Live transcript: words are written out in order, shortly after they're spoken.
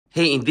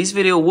Hey, in this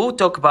video, we'll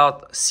talk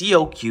about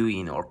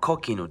COQINU or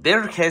COQINU.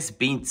 There has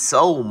been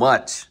so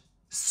much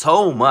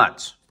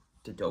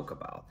to talk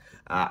about.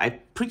 I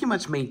pretty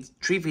much made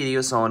 3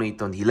 videos on it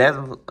on the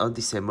 11th of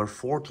December,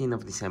 14th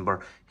of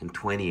December, and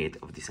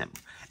 28th of December.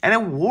 And I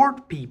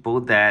warned people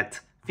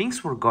that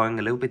things were going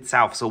a little bit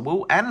south. So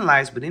we'll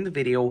analyze within the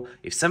video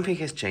if something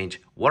has changed,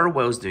 what are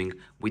whales doing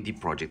with the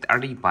project,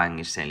 are they buying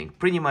and selling?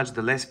 Pretty much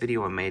the last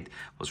video I made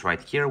was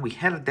right here. We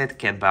had a dead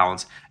cat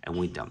bounce and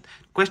we dumped.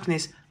 The question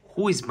is,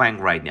 who is buying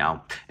right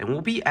now? And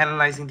we'll be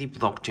analyzing the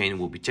blockchain,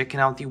 we'll be checking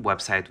out the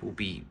website,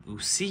 we'll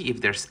see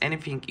if there's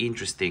anything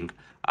interesting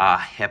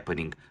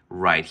happening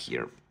right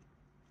here.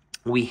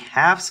 We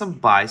have some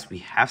buys, we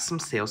have some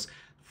sales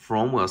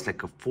from whales.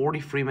 Like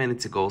 43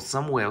 minutes ago,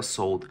 some whales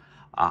sold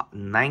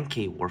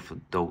 9k worth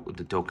of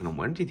the token.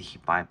 When did he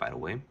buy, by the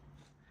way?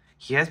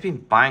 He has been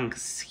buying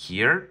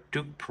here,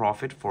 took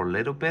profit for a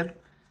little bit.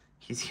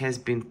 He has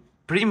been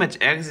pretty much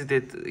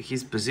exited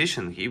his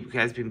position. He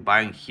has been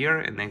buying here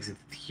and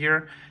exited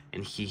here,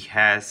 and he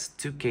has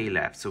 2k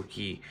left. So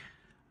he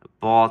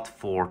bought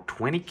for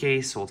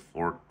 20k, sold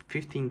for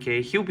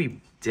 15k. He'll be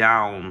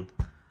down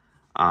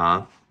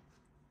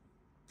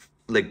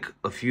like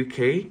a few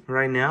k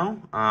right now,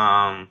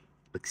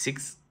 like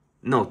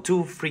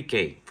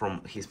 2-3k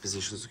from his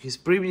position. So he's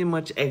pretty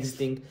much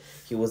exiting.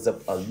 He was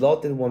up a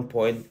lot at one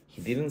point.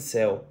 He didn't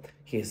sell.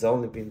 He has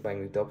only been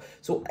buying the top.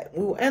 So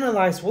we'll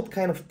analyze what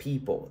kind of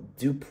people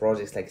do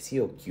projects like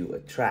COQ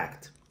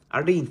attract.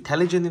 Are they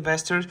intelligent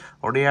investors,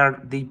 or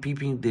are they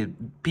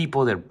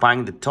people that are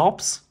buying the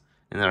tops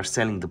and are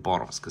selling the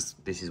bottoms? Because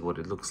this is what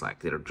it looks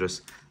like. They're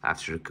just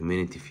after the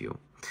community view.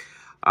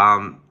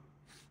 Go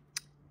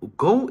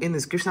in the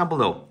description down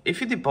below.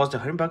 If you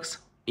deposit $100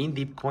 in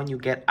Bitcoin, you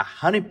get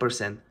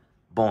 100%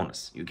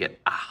 bonus. You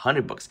get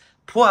 $100.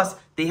 Plus,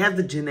 they have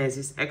the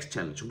Genesis X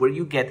challenge where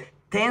you get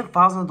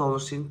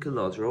 $10,000 in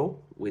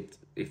collateral with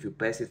if you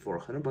pass it for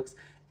 $100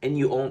 and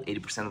you own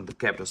 80% of the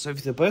capital. So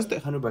if you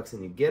deposit $100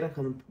 and you get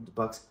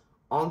 $100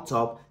 on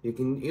top, you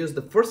can use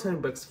the first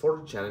 $100 for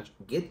the challenge,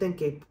 get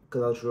 10k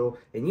collateral,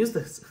 and use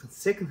the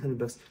second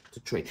 $100 to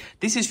trade.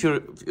 This is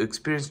for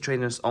experienced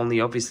traders only.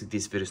 Obviously,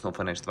 this video is not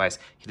financial advice.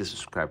 Hit the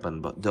subscribe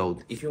button, but though,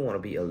 if you want to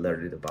be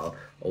alerted about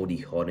all the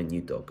hot and new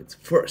tokens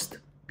first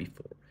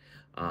before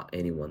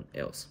anyone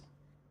else.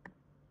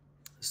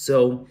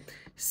 So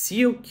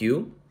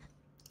COQ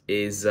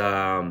is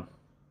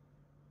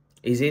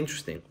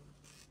interesting.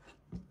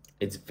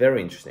 It's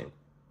very interesting.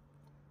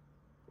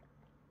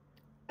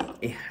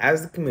 It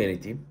has the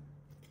community,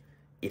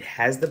 it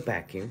has the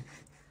backing,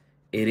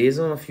 it is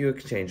on a few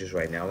exchanges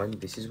right now,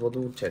 and this is what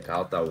we'll check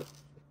out. I'll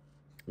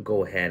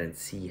go ahead and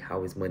see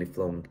how is money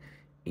flowing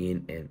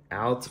in and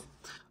out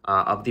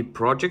of the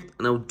project,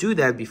 and I'll do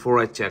that before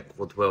I check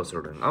what whales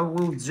are doing. I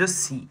will just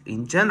see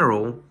in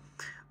general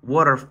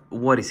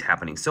what is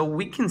happening. So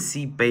we can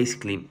see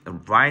basically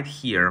right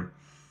here,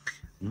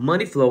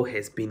 money flow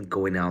has been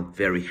going out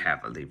very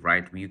heavily,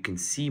 right? You can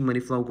see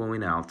money flow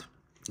going out,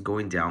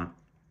 going down.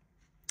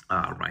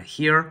 Right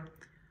here,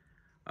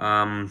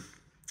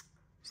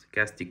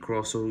 stochastic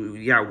cross. So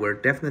yeah, we're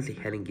definitely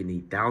heading in a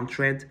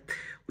downtrend.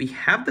 We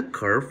have the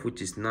curve,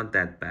 which is not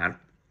that bad.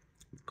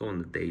 Let's go on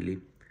the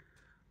daily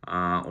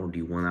or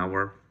the 1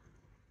 hour.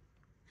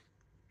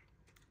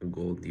 We'll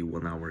go on the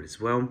 1 hour as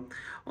well.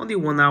 On the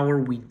 1 hour,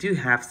 we do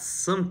have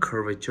some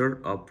curvature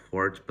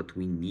upwards, but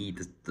we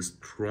need the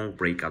strong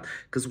breakout,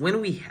 because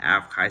when we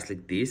have highs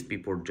like this,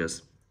 people are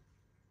just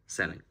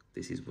selling.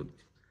 This is what,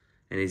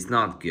 and it's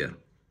not good,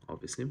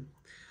 obviously.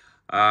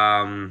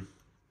 So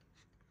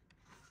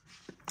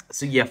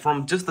yeah,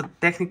 from just a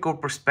technical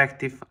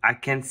perspective, I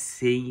can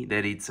say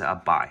that it's a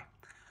buy.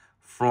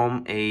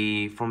 From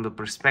the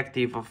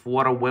perspective of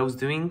what are whales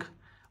doing,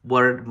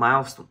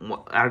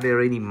 are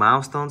there any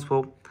milestones?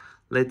 Well,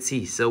 let's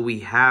see. So we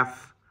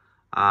have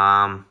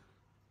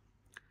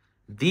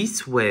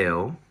this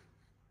whale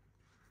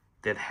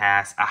that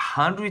has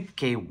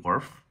 100k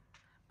worth,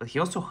 but he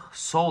also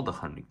sold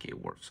 100k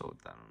worth, so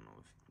I don't know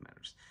if it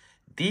matters.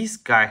 This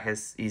guy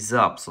is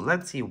up, so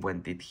let's see,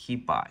 when did he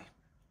buy?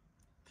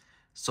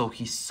 So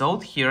he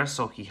sold here,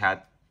 so he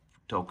had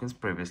tokens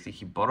previously.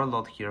 He bought a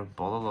lot here,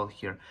 bought a lot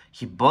here.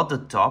 He bought the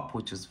top,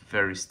 which is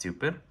very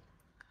stupid.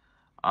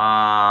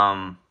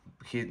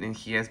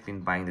 He has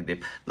been buying the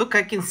dip. Look,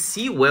 I can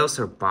see whales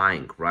are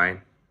buying,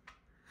 right?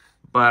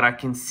 But I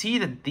can see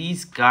that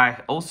this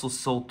guy also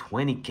sold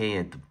 20k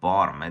at the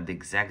bottom, at the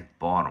exact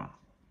bottom.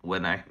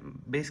 When I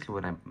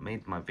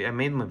made my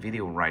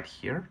video right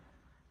here,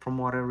 from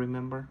what I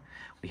remember.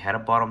 We had a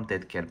bottom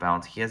dead cat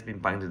bounce. He has been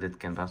buying the dead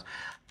cat bounce.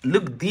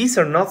 Look, these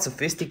are not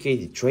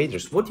sophisticated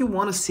traders. What you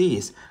want to see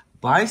is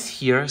buys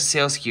here,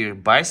 sells here,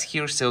 buys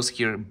here, sells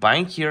here,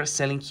 buying here,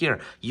 selling here.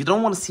 You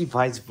don't want to see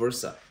vice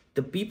versa.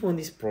 The people in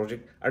this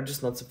project are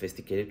just not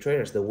sophisticated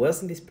traders. The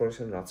whales in this project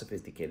are not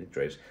sophisticated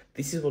traders.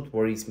 This is what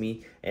worries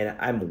me, and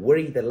I'm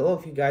worried that a lot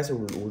of you guys are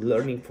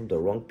learning from the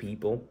wrong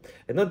people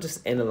and not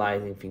just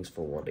analyzing things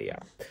for what they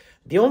are.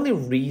 The only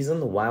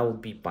reason why I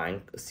would be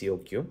buying a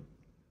COQ,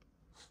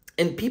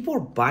 and people are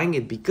buying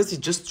it because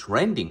it's just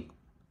trending.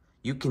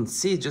 you can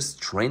see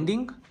just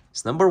trending.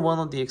 It's #1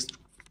 on the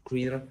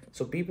screener.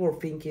 So people are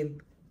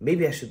thinking,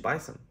 maybe I should buy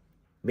some.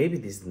 Maybe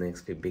this is the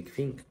next big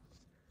thing.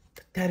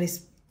 But that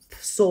is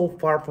so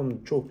far from the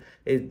truth.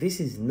 This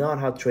is not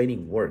how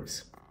trading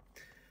works.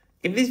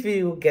 If this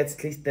video gets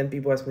at least 10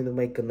 people ask me to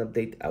make an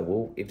update, I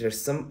will. If there's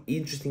some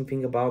interesting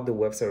thing about the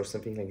website or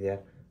something like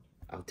that,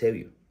 I'll tell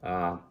you.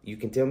 You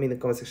can tell me in the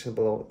comment section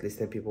below. At least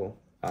 10 people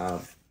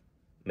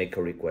make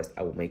a request.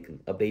 I will make an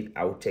update.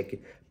 I will check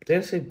it.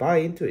 Potentially buy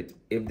into it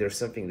if there's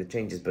something that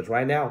changes. But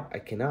right now, I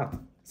cannot.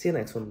 See you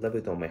next one. Love you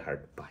with all my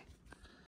heart. Bye.